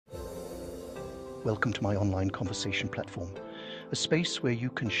Welcome to my online conversation platform, a space where you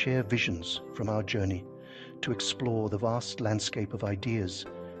can share visions from our journey to explore the vast landscape of ideas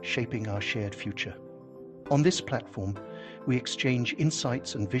shaping our shared future. On this platform, we exchange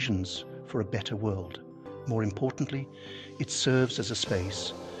insights and visions for a better world. More importantly, it serves as a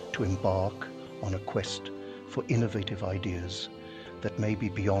space to embark on a quest for innovative ideas that may be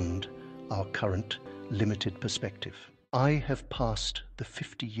beyond our current limited perspective. I have passed the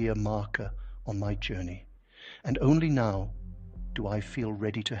 50-year marker on my journey, and only now do I feel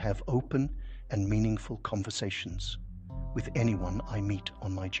ready to have open and meaningful conversations with anyone I meet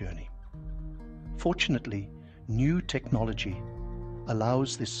on my journey. Fortunately, new technology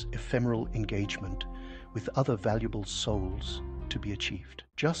allows this ephemeral engagement with other valuable souls to be achieved.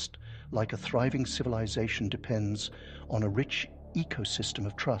 Just like a thriving civilization depends on a rich ecosystem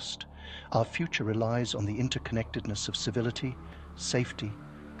of trust, our future relies on the interconnectedness of civility, safety,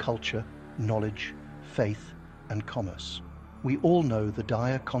 culture, knowledge, faith, and commerce. We all know the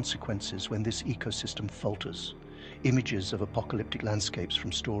dire consequences when this ecosystem falters. Images of apocalyptic landscapes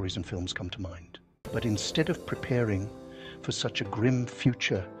from stories and films come to mind. But instead of preparing for such a grim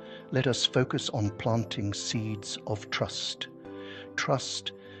future, let us focus on planting seeds of trust.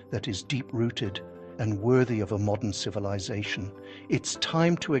 Trust that is deep-rooted and worthy of a modern civilization. It's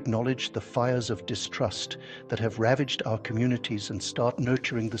time to acknowledge the fires of distrust that have ravaged our communities and start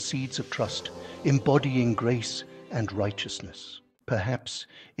nurturing the seeds of trust, embodying grace and righteousness. Perhaps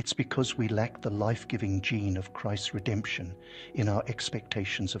it's because we lack the life-giving gene of Christ's redemption in our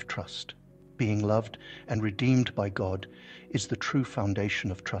expectations of trust. Being loved and redeemed by God is the true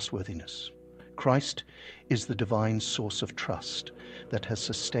foundation of trustworthiness. Christ is the divine source of trust that has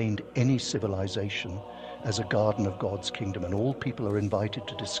sustained any civilization as a garden of God's kingdom, and all people are invited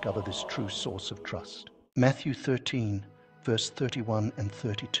to discover this true source of trust. Matthew 13, verse 31 and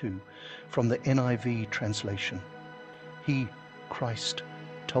 32, from the NIV translation. He, Christ,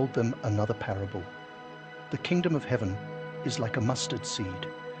 told them another parable. The kingdom of heaven is like a mustard seed,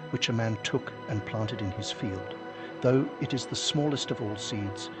 which a man took and planted in his field. Though it is the smallest of all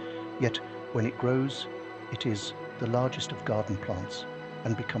seeds, yet when it grows, it is the largest of garden plants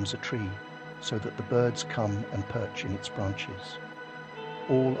and becomes a tree, so that the birds come and perch in its branches.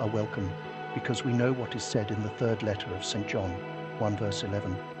 All are welcome because we know what is said in the third letter of St. John, 1 verse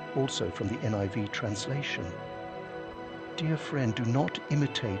 11, also from the NIV translation. Dear friend, do not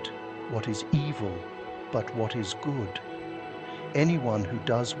imitate what is evil, but what is good. Anyone who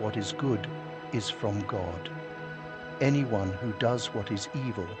does what is good is from God. Anyone who does what is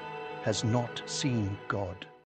evil has not seen God.